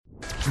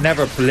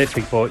never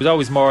prolific, but he was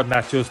always more than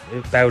that, just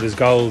about his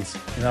goals.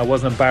 You know,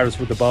 wasn't embarrassed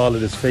with the ball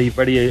at his feet.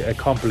 Very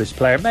accomplished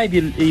player, maybe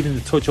even a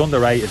touch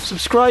underrated.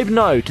 Subscribe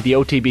now to the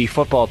OTB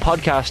Football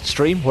Podcast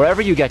stream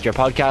wherever you get your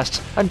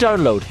podcasts and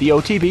download the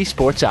OTB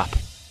Sports app.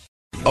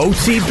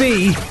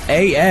 OTB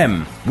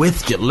AM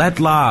with Gillette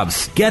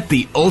Labs. Get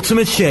the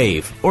ultimate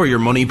shave or your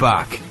money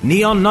back.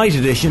 Neon Night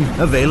Edition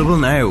available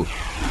now.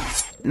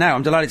 Now,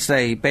 I'm delighted to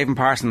say Beibhinn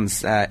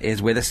Parsons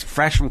is with us,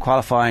 fresh from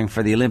qualifying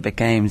for the Olympic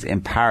Games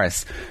in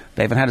Paris.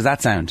 Beibhinn, how does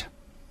that sound?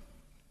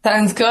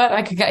 Sounds good.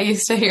 I could get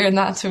used to hearing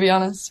that, to be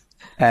honest.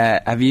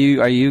 Are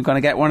you going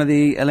to get one of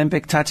the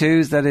Olympic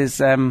tattoos? That is,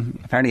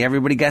 apparently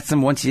everybody gets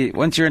them once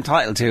you're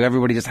entitled to.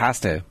 Everybody just has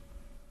to.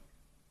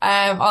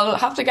 I'll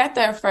have to get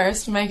there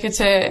first, make it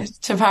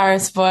to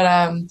Paris. But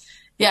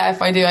yeah,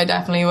 if I do, I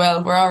definitely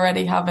will. We're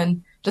already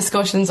having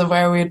discussions of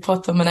where we'd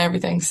put them and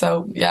everything.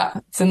 So yeah,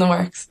 it's in the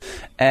works.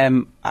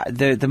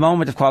 The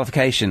moment of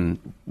qualification,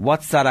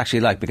 what's that actually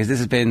like? Because this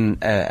has been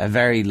a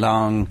very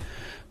long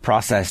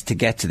process to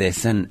get to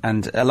this, and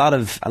a lot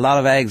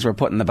of eggs were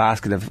put in the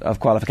basket of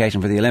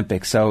qualification for the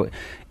Olympics. So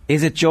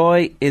is it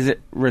joy? Is it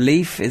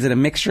relief? Is it a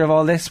mixture of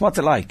all this? What's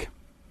it like?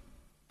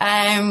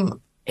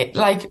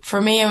 Like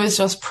for me, it was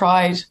just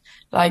pride.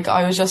 Like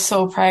I was just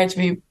so proud to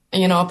be,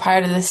 a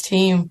part of this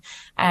team.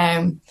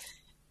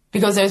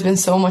 Because there's been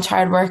so much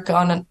hard work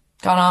gone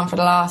on for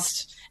the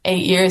last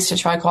 8 years to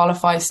try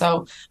qualify.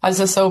 So I was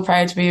just so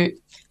proud to be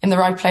in the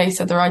right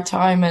place at the right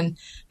time and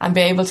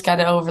be able to get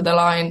it over the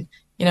line.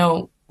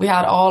 We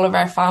had all of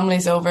our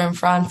families over in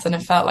France, and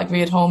it felt like we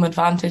had home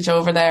advantage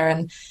over there,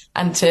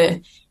 and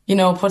to,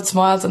 put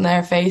smiles on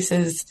their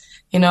faces,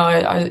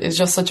 it's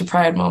just such a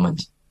proud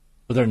moment.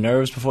 Were there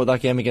nerves before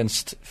that game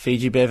against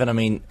Fiji, Beibhinn? I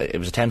mean, it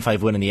was a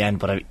 10-5 win in the end,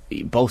 but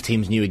both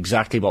teams knew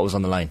exactly what was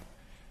on the line.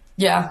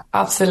 Yeah,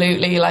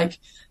 absolutely. Like,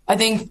 I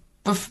think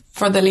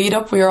for the lead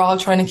up, we were all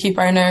trying to keep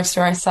our nerves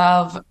to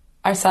ourselves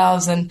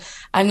and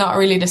not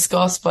really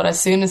discuss. But as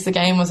soon as the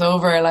game was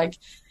over, like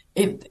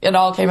it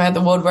all came out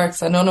the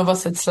woodworks, and none of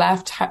us had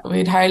slept.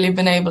 We'd hardly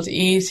been able to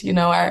eat.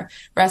 Our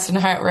resting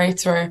heart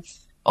rates were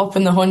up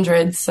in the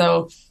hundreds.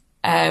 So,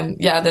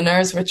 the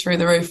nerves were through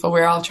the roof, but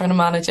we were all trying to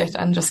manage it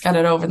and just get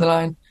it over the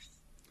line.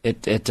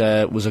 It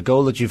was a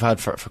goal that you've had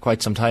for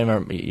quite some time.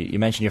 Or you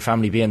mentioned your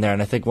family being there,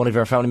 and I think one of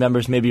your family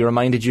members maybe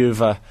reminded you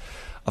of a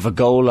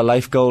goal, a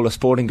life goal, a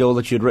sporting goal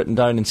that you'd written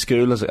down in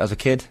school as a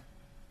kid.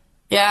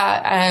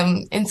 Yeah,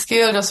 in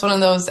school, just one of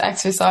those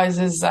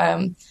exercises.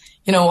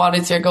 What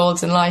is your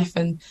goals in life?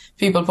 And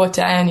people put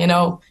down,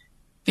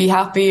 be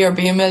happy or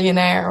be a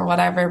millionaire or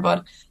whatever.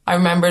 But I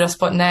remember just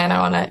putting down,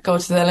 I want to go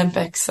to the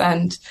Olympics.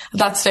 And at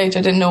that stage,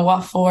 I didn't know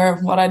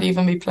what I'd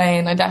even be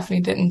playing. I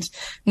definitely didn't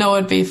know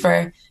it'd be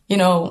for,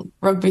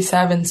 rugby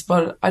sevens,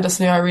 but I just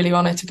knew I really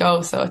wanted to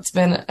go. So it's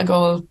been a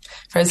goal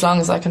for as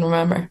long as I can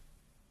remember.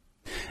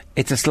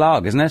 It's a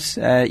slog, isn't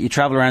it? You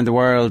travel around the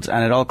world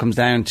and it all comes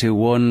down to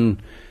 1/5,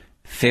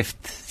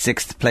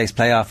 6th place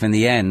playoff in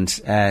the end.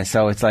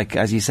 So it's like,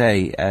 as you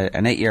say,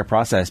 an 8-year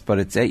process, but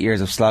it's 8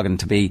 years of slogging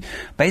to be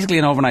basically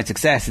an overnight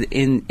success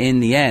in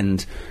the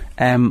end.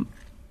 Were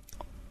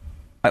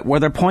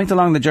there points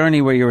along the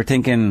journey where you were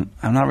thinking,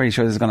 I'm not really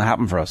sure this is going to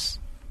happen for us?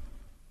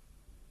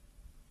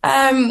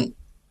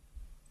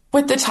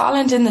 With the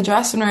talent in the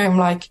dressing room,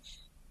 like,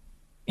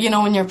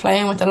 when you're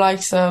playing with the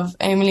likes of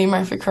Emily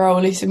Murphy-Crowe,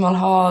 Lisa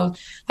Mulhall,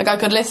 like I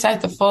could list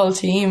out the full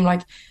team.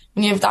 Like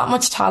when you have that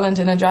much talent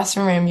in a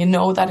dressing room, you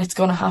know that it's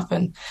going to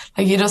happen.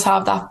 Like you just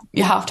have that,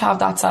 you have to have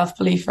that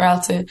self-belief or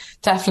else it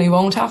definitely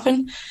won't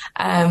happen.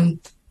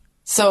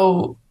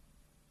 So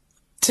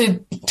to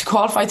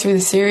qualify through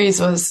the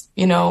series was,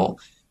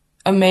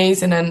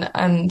 amazing,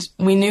 and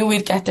we knew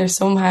we'd get there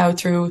somehow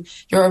through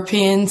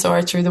Europeans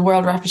or through the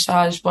world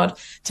repechage, but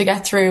to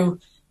get through,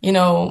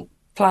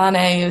 plan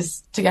A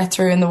is to get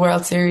through in the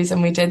World Series,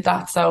 and we did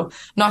that. So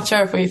not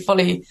sure if we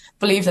fully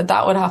believed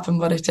that would happen,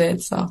 but it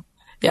did. So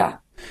yeah.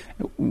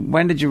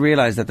 When did you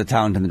realise that the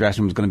talent in the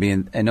dressing room was going to be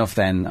enough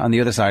then on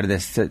the other side of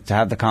this to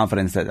have the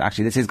confidence that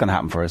actually this is going to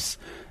happen for us?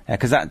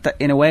 Because that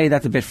in a way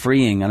that's a bit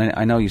freeing, and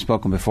I know you've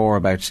spoken before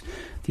about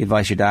the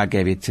advice your dad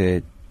gave you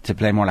to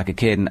play more like a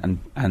kid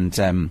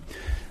and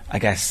I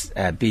guess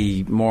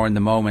be more in the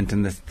moment,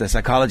 and the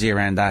psychology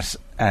around that.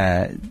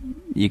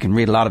 You can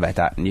read a lot about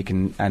that, and you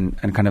can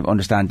and kind of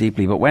understand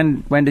deeply. But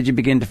when did you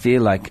begin to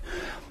feel like,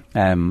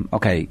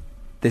 okay,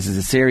 this is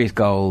a serious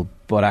goal,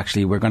 but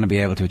actually we're going to be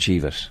able to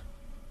achieve it?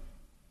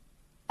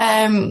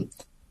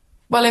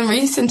 Well, in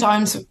recent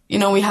times,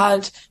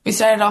 we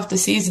started off the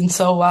season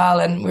so well,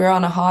 and we were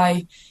on a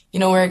high. We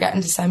were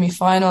getting to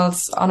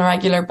semi-finals on a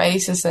regular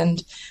basis,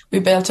 and we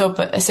built up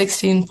a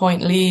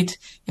 16-point lead,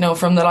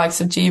 from the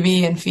likes of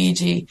GB and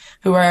Fiji,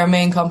 who were our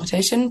main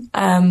competition.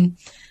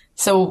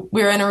 So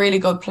we were in a really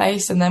good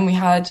place, and then we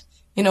had,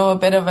 a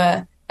bit of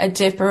a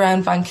dip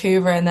around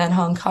Vancouver and then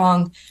Hong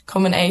Kong,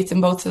 coming 8th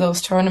in both of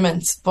those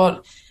tournaments.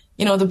 But,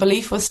 the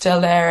belief was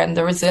still there, and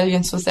the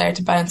resilience was there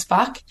to bounce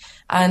back.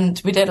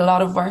 And we did a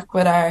lot of work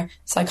with our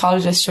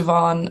psychologist,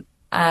 Siobhan,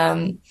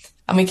 and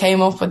we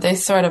came up with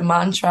this sort of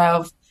mantra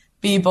of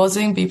be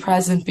buzzing, be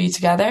present, be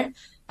together.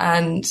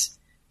 and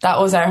that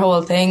was our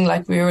whole thing.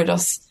 Like, we were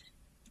just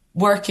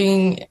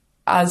working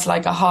as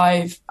like a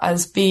hive,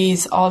 as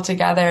bees all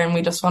together, and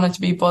we just wanted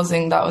to be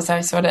buzzing. That was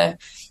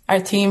our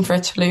theme for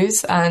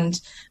Toulouse, and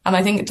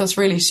I think it just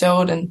really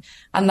showed, and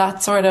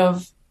that sort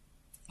of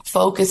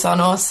focus on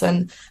us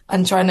and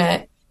trying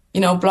to,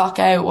 block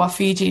out what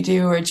Fiji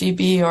do or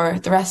GB or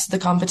the rest of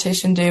the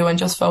competition do, and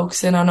just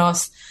focusing on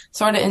us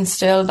sort of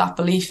instilled that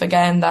belief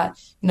again that,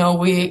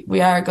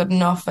 we are good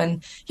enough.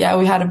 And yeah,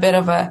 we had a bit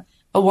of a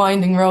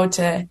winding road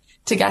to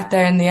get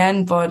there in the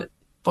end, but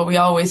we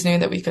always knew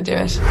that we could do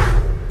it.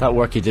 That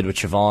work you did with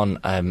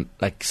Siobhan,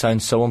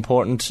 sounds so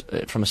important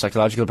from a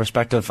psychological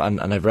perspective,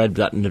 and I've read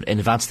that in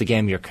advance of the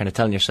game you're kind of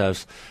telling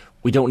yourselves,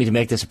 we don't need to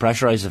make this a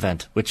pressurised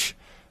event, which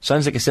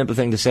sounds like a simple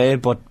thing to say,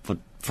 but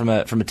from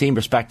a team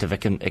perspective, it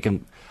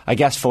can I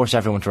guess force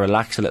everyone to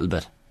relax a little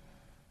bit.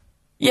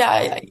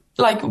 Yeah,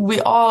 like we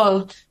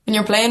all, when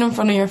you're playing in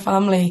front of your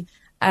family,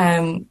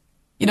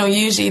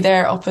 usually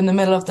they're up in the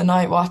middle of the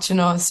night watching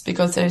us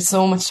because there's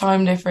so much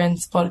time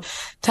difference, but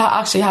to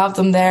actually have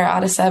them there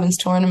at a sevens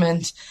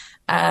tournament,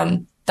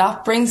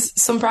 that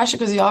brings some pressure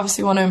because you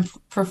obviously want to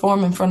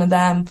perform in front of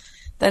them.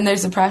 Then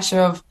there's the pressure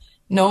of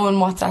knowing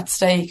what's at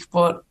stake,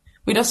 but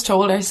we just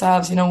told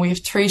ourselves, we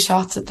have 3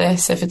 shots at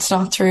this. If it's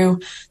not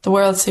through the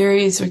World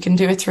Series, we can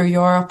do it through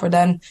Europe, or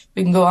then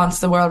we can go on to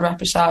the World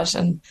Repechage.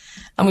 And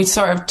we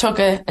sort of took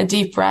a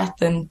deep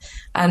breath, and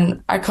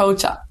our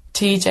coach,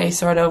 TJ,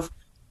 sort of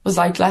was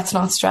like, let's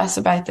not stress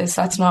about this.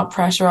 Let's not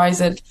pressurise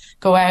it.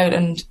 Go out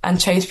and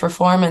chase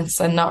performance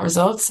and not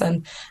results.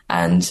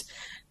 And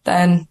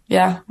then,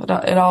 yeah,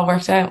 it all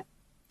worked out.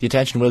 The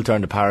attention will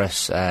turn to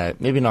Paris,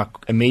 maybe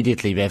not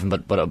immediately,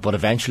 Beibhinn, but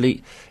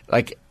eventually.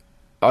 Like,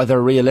 are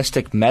there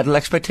realistic medal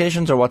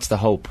expectations, or what's the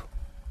hope?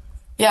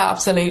 Yeah,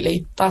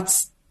 absolutely.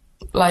 That's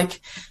like,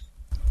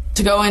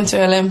 to go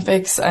into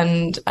Olympics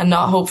and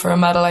not hope for a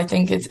medal, I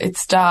think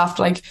it's daft.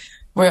 Like,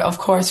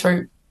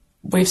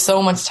 we've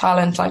so much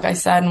talent, like I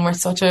said, and we're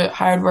such a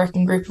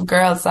hard-working group of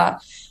girls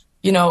that,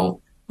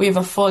 we have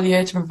a full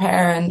year to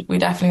prepare, and we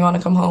definitely want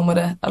to come home with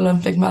an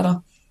Olympic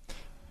medal.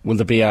 Will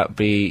there be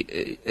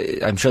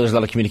I'm sure there's a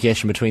lot of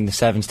communication between the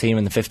sevens team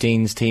and the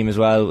 15s team as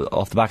well,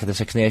 off the back of the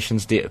Six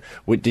Nations. Did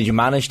you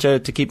manage to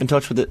keep in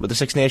touch with the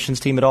Six Nations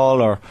team at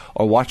all, or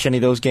watch any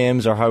of those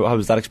games, or how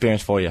was that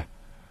experience for you?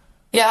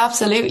 Yeah,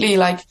 absolutely.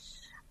 Like,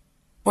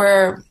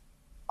 we're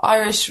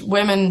Irish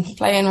women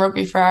playing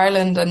rugby for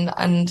Ireland,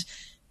 and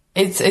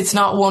it's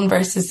not one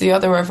versus the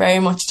other. We're very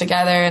much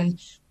together,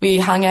 and we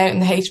hang out in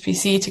the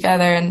HPC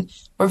together, and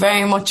we're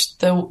very much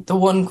the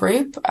one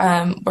group.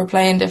 We're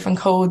playing different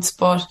codes,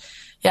 but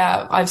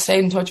yeah, I've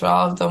stayed in touch with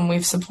all of them.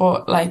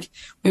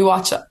 We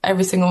watch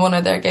every single one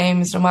of their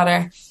games, no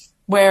matter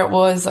where it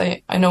was.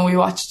 I know we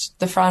watched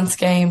the France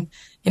game,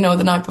 the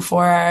night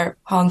before our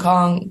Hong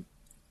Kong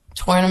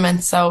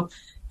tournament. So,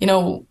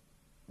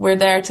 we're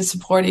there to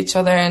support each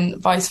other, and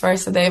vice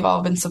versa. They've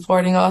all been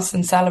supporting us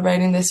and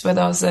celebrating this with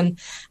us, and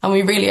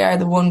we really are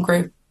the one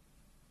group.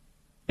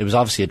 It was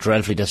obviously a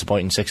dreadfully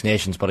disappointing Six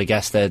Nations, but I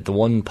guess the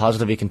one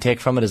positive you can take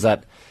from it is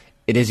that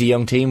it is a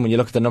young team. When you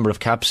look at the number of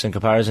caps in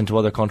comparison to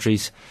other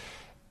countries,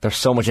 there's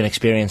so much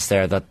inexperience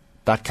there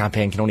that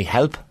campaign can only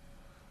help.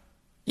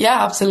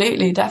 Yeah,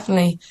 absolutely,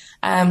 definitely.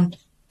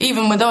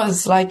 Even with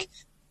us, like,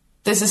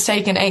 this has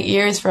taken 8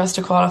 years for us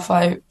to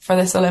qualify for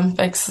this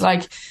Olympics.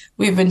 Like,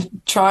 we've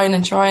been trying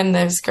and trying.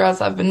 There's girls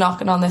that have been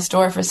knocking on this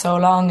door for so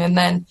long, and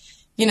then,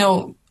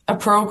 a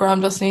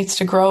program just needs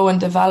to grow and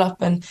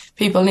develop, and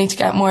people need to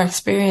get more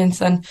experience,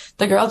 and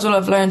the girls will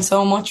have learned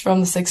so much from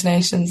the Six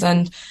Nations,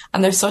 and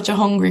they're such a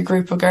hungry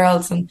group of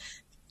girls, and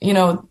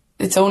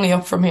it's only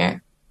up from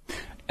here.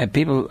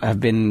 People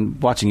have been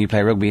watching you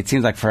play rugby, it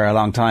seems like, for a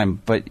long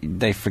time, but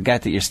they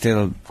forget that you're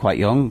still quite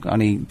young,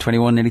 only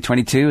 21, nearly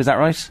 22, is that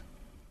right?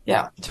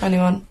 Yeah,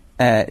 21.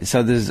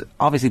 So there's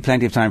obviously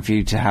plenty of time for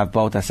you to have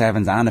both a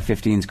sevens and a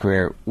 15s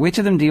career. Which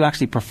of them do you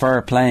actually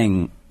prefer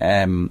playing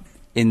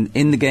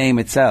in the game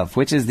itself?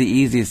 Which is the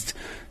easiest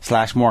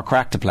 / more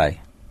crack to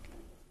play?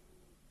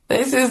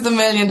 This is the $1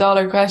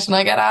 million question.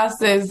 I get asked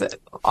this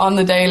on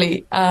the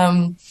daily.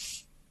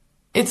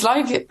 It's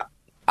like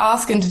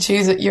asking to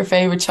choose your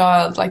favourite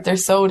child. Like, they're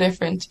so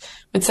different.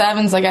 With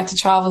sevens, I get to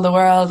travel the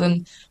world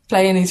and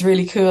play in these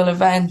really cool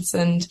events,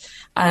 and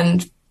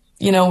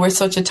we're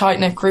such a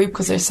tight-knit group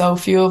because there's so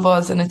few of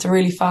us, and it's a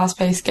really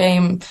fast-paced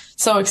game.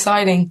 So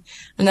exciting.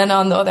 And then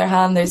on the other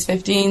hand, there's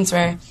 15s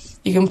where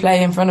you can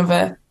play in front of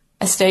a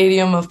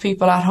stadium of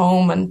people at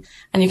home, and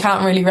you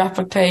can't really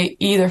replicate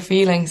either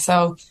feeling.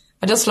 So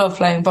I just love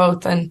playing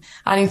both, and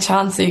any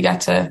chance that you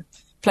get to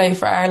play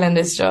for Ireland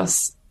is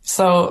just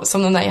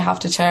something that you have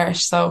to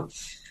cherish. So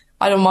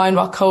I don't mind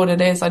what code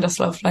it is. I just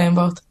love playing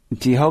both.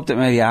 Do you hope that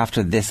maybe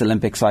after this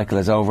Olympic cycle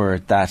is over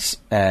that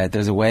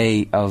there's a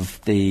way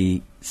of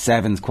the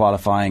sevens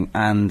qualifying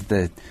and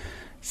the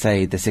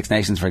Six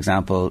Nations, for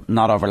example,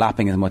 not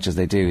overlapping as much as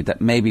they do, that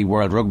maybe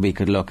World Rugby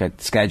could look at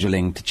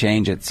scheduling to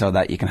change it so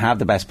that you can have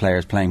the best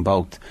players playing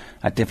both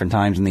at different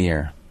times in the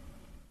year?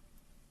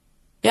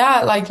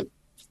 Yeah, like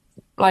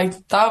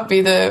like that would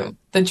be the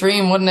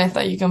dream, wouldn't it?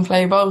 That you can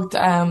play both,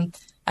 and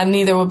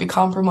neither would be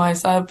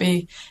compromised. That would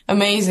be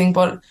amazing.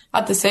 But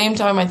at the same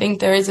time, I think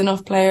there is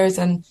enough players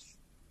and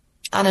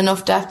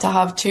enough depth to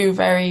have two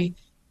very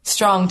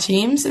strong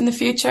teams in the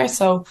future.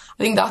 So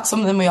I think that's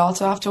something we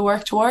also have to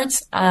work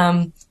towards.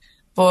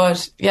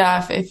 But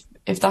yeah,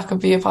 if that could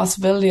be a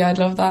possibility, I'd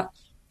love that.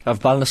 Have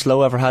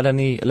Ballinasloe ever had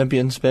any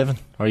Olympians, Beibhinn?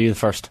 Or are you the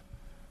first?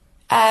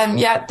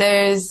 Yeah,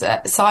 there's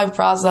Saib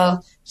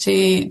Brazil.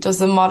 She does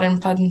the modern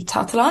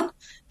pentathlon.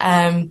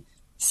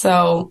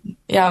 So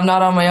yeah, I'm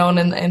not on my own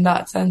in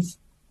that sense.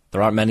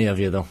 There aren't many of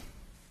you though.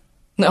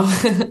 No,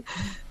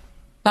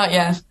 not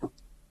yet.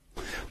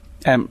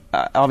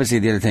 Obviously,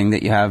 the other thing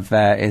that you have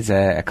is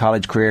a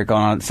college career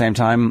going on at the same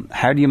time.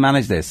 How do you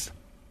manage this?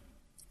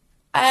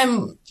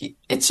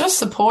 It's just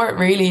support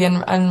really,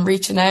 and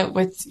reaching out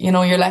with, you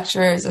know, your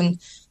lecturers. And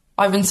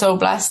I've been so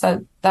blessed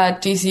that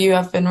DCU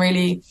have been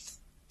really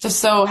just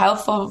so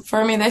helpful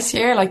for me this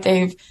year. Like,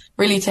 they've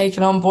really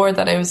taken on board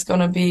that it was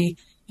going to be,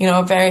 you know,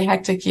 a very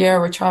hectic year.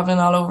 We're traveling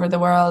all over the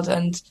world,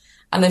 and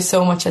there's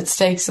so much at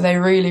stake. So they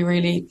really,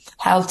 really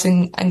helped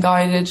and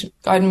guided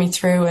me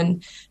through,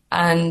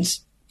 and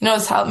you know,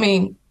 it's helped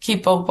me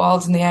keep both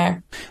balls in the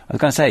air. I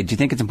was going to say, do you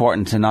think it's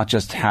important to not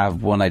just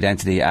have one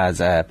identity as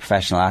a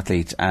professional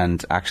athlete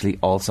and actually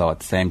also at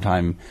the same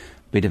time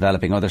be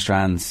developing other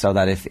strands, so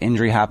that if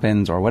injury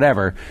happens or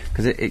whatever,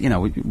 because you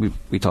know,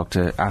 we talk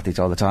to athletes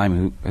all the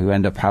time who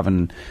end up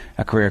having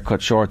a career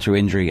cut short through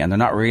injury, and they're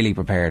not really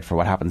prepared for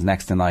what happens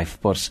next in life.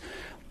 But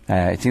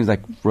it seems like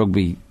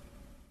rugby,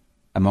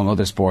 among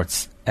other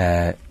sports,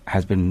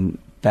 has been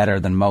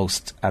better than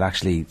most at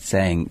actually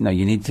saying, no,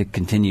 you need to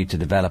continue to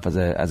develop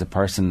as a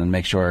person and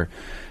make sure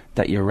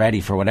that you're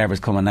ready for whatever's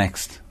coming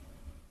next.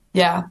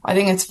 Yeah, I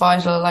think it's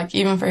vital, like,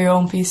 even for your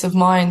own peace of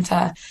mind,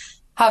 to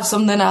have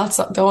something else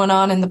going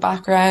on in the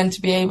background,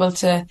 to be able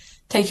to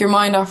take your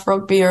mind off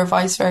rugby or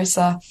vice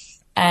versa.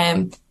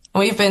 And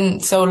we've been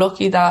so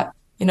lucky that,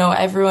 you know,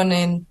 everyone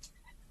in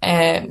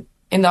the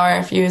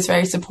RFU is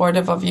very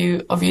supportive of you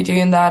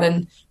doing that,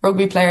 and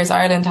Rugby Players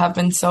Ireland have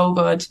been so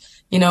good,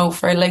 you know,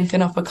 for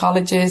linking up with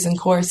colleges and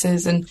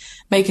courses and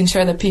making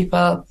sure that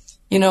people,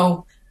 you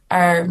know,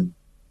 are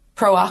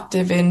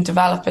proactive in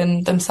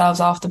developing themselves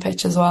off the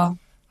pitch as well.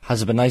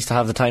 Has it been nice to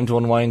have the time to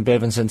unwind,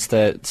 Beibhinn,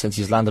 since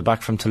he's landed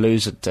back from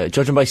Toulouse?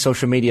 Judging by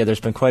social media, there's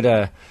been quite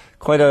a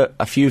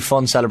few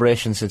fun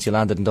celebrations since you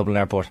landed in Dublin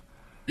Airport.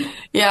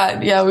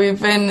 Yeah,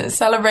 we've been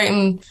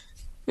celebrating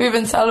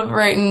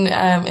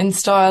in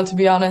style, to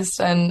be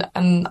honest, and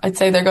I'd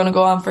say they're going to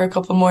go on for a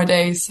couple more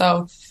days.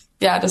 So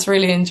yeah, just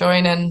really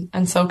enjoying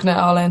and soaking it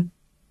all in.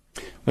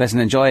 Well, listen,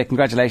 enjoy it.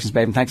 Congratulations,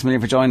 Beibhinn. Thanks a million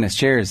for joining us.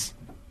 Cheers.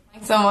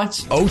 Thanks so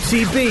much.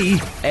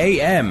 OTB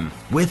AM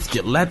with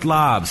Gillette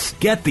Labs.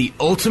 Get the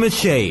ultimate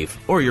shave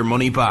or your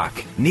money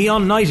back.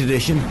 Neon Night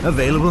Edition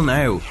available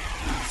now.